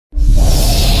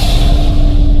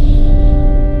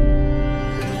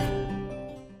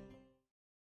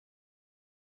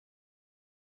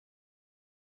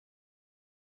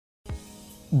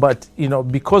But,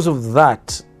 because of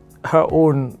that, her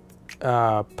own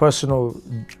personal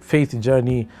faith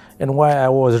journey and why I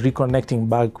was reconnecting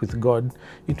back with God,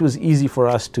 it was easy for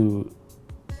us to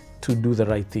do the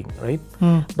right thing, right?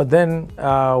 But then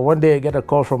one day I get a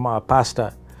call from our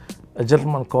pastor, a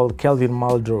gentleman called Kelvin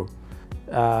Muldrow,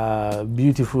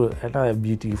 another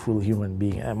beautiful human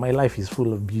being. My life is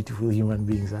full of beautiful human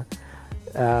beings.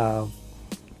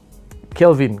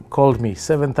 Kelvin called me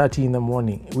 7:30 in the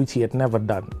morning, which he had never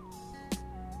done.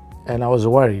 And I was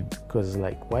worried because,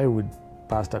 why would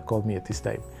pastor call me at this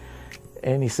time?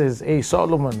 And he says, "Hey,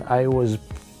 Solomon, I was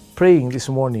praying this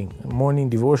morning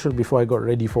devotion before I got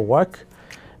ready for work.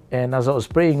 And as I was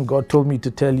praying, God told me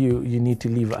to tell you, you need to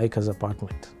leave Aika's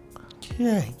apartment."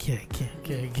 Yeah.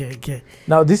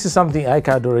 Now, this is something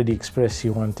Aika had already expressed she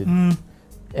wanted.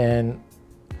 And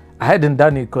I hadn't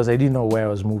done it because I didn't know where I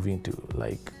was moving to.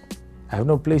 I have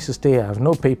no place to stay. I have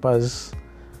no papers.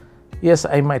 Yes,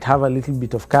 I might have a little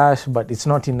bit of cash, but it's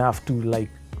not enough to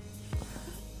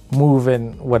move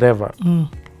and whatever.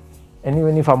 And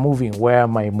even if I'm moving, where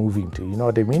am I moving to? You know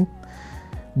what I mean?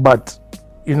 But,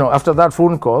 after that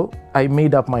phone call, I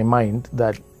made up my mind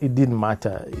that it didn't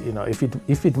matter.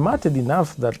 If it mattered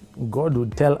enough that God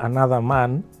would tell another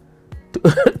man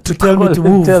to tell me to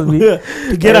move, tell me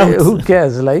to get out. Who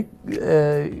cares?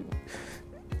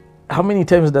 How many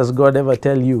times does God ever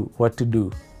tell you what to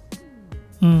do?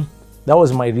 That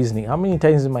was my reasoning. How many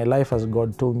times in my life has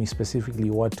God told me specifically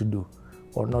what to do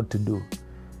or not to do?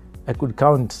 I could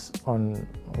count on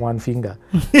one finger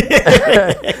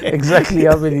exactly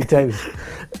how many times.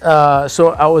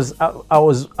 So I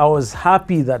was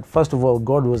happy that, first of all,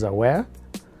 God was aware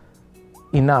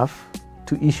enough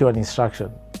to issue an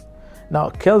instruction. Now,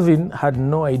 Kelvin had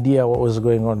no idea what was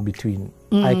going on between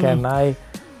Aika and I,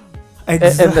 and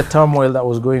the turmoil that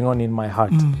was going on in my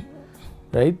heart.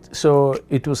 Right? So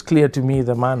it was clear to me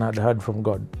the man had heard from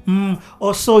God.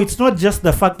 So it's not just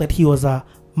the fact that he was a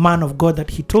man of God that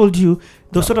he told you,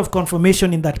 the sort of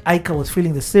confirmation in that Aika was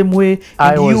feeling the same way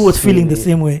and you was feeling the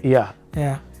same way. Yeah.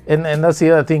 And that's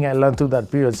the other thing I learned through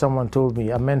that period. Someone told me,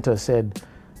 a mentor said,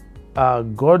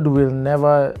 God will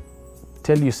never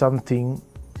tell you something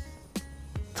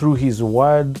through his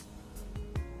word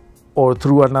or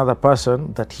through another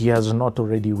person that he has not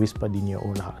already whispered in your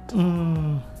own heart.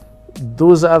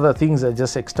 Those other things are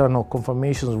just external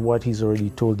confirmations of what he's already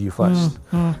told you first.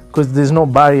 Because there's no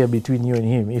barrier between you and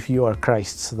him. If you are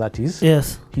Christ's, that is.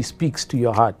 Yes. He speaks to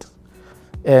your heart.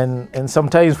 And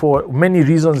sometimes for many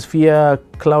reasons, fear,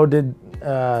 clouded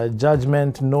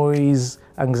judgment, noise,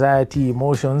 anxiety,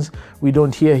 emotions, we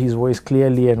don't hear his voice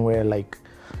clearly and we're like,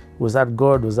 was that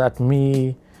God? Was that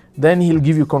me? Then he'll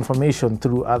give you confirmation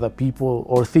through other people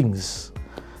or things.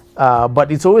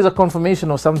 But it's always a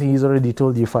confirmation of something he's already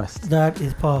told you first. That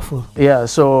is powerful. Yeah,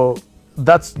 so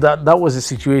that was the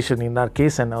situation in that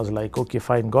case, and I was like, okay,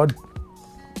 fine, God,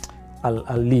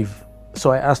 I'll leave.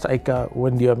 So I asked Aika,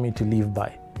 when do you want me to leave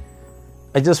by?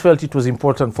 I just felt it was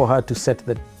important for her to set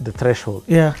the threshold.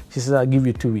 Yeah. She said, I'll give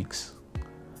you 2 weeks.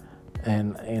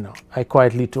 And, I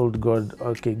quietly told God,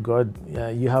 okay, God,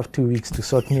 you have 2 weeks to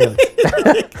sort me out.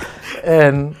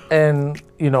 and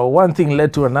one thing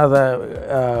led to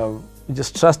another,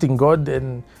 just trusting God.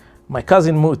 And my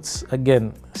cousin Moots,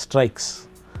 again, strikes.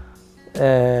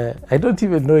 I don't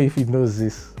even know if he knows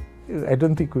this. I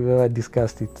don't think we've ever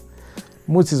discussed it.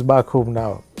 Moots is back home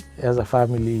now. He has a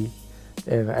family.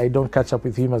 And I don't catch up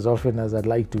with him as often as I'd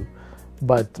like to.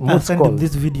 But Moots I'll send called. him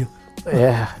this video.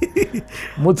 Yeah.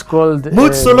 Moots called.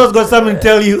 Moots Solo's got something to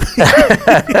tell you.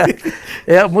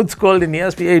 Yeah, Moots called and he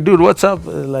asked me, hey, dude, what's up?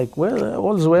 Well,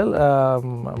 all's well.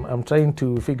 I'm trying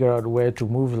to figure out where to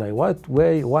move. What?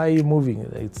 Why are you moving?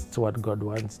 It's what God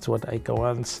wants. It's what Aika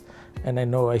wants. And I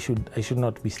know I should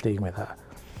not be staying with her.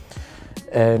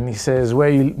 And he says, where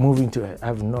are you moving to? I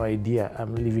have no idea.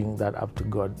 I'm leaving that up to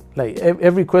God.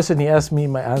 Every question he asked me,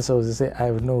 my answer was to say, I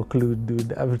have no clue,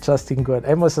 dude. I'm trusting God.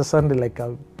 I must have sounded like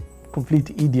a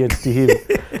complete idiot to him.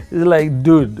 He's like,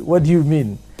 dude, what do you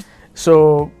mean?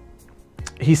 So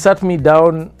he sat me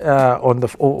down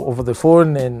over the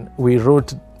phone and we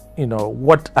wrote,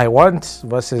 what I want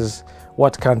versus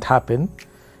what can't happen.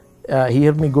 He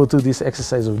helped me go through this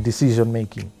exercise of decision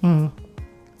making.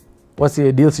 What's the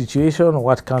ideal situation?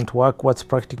 What can't work? What's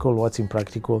practical? What's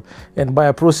impractical? And by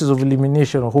a process of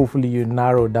elimination, hopefully you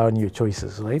narrow down your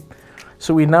choices, right?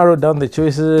 So we narrowed down the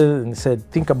choices and said,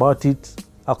 think about it.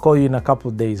 I'll call you in a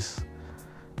couple of days.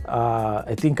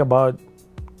 I think about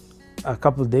a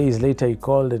couple of days later, he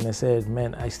called and I said,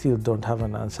 man, I still don't have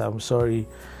an answer. I'm sorry.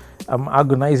 I'm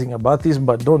agonizing about this,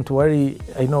 but don't worry.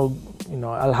 I know,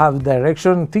 I'll have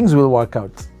direction. Things will work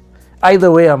out.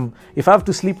 either way, if I have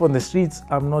to sleep on the streets,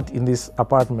 I'm not in this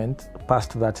apartment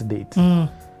past that date.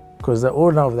 Because the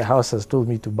owner of the house has told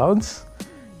me to bounce,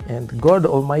 and God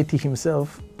Almighty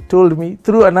himself told me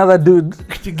through another dude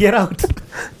to get out,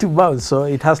 to bounce. So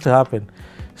it has to happen.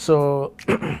 So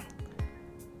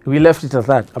we left it at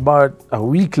that. About a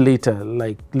week later,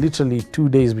 like literally 2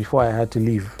 days before I had to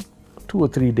leave, 2 or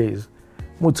 3 days,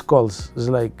 Moots calls. It's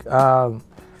like,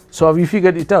 so have you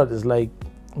figured it out? It's like,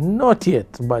 not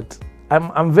yet, but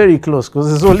I'm very close because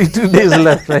there's only 2 days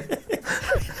left, right?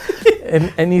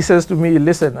 And he says to me,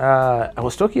 listen, I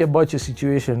was talking about your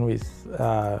situation with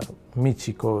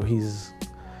Michiko,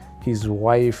 his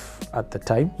wife at the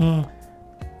time.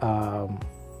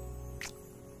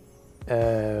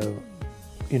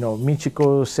 You know,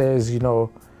 Michiko says, you know,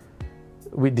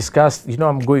 we discussed, you know,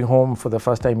 I'm going home for the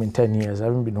first time in 10 years. I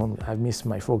haven't been home. I miss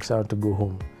my folks. I want to go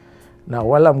home. Now,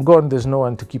 while I'm gone, there's no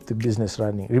one to keep the business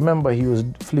running. Remember, he was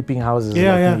flipping houses me.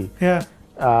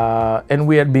 And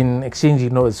we had been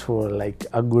exchanging notes for like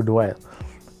a good while.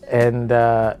 And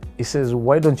he says,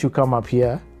 why don't you come up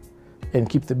here and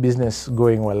keep the business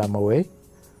going while I'm away?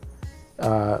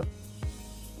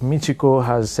 Michiko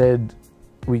has said,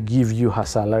 we give you her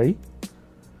salary.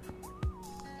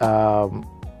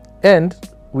 And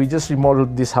we just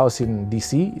remodeled this house in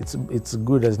DC. It's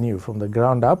good as new from the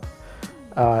ground up.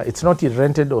 It's not yet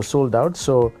rented or sold out,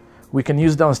 so we can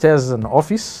use downstairs as an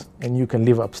office, and you can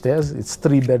live upstairs. It's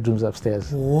 3 bedrooms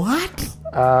upstairs. What?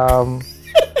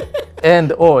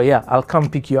 And oh yeah, I'll come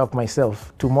pick you up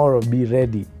myself tomorrow. Be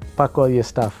ready. Pack all your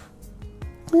stuff.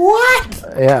 What?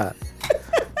 Yeah.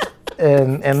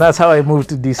 And that's how I moved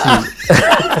to DC.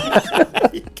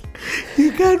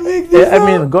 You can't make this up. I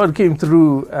mean, God came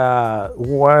through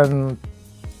one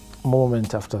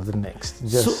moment after the next.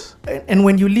 Just. So, and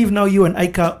when you leave now, you and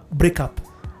Aika break up?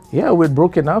 Yeah, we're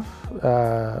broken up.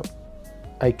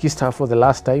 I kissed her for the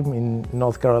last time in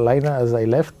North Carolina as I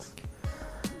left.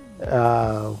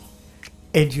 And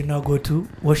you now go to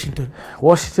Washington?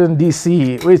 Washington,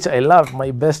 D.C., which I love.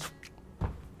 My best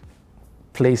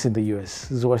place in the U.S.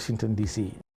 is Washington,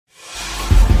 D.C.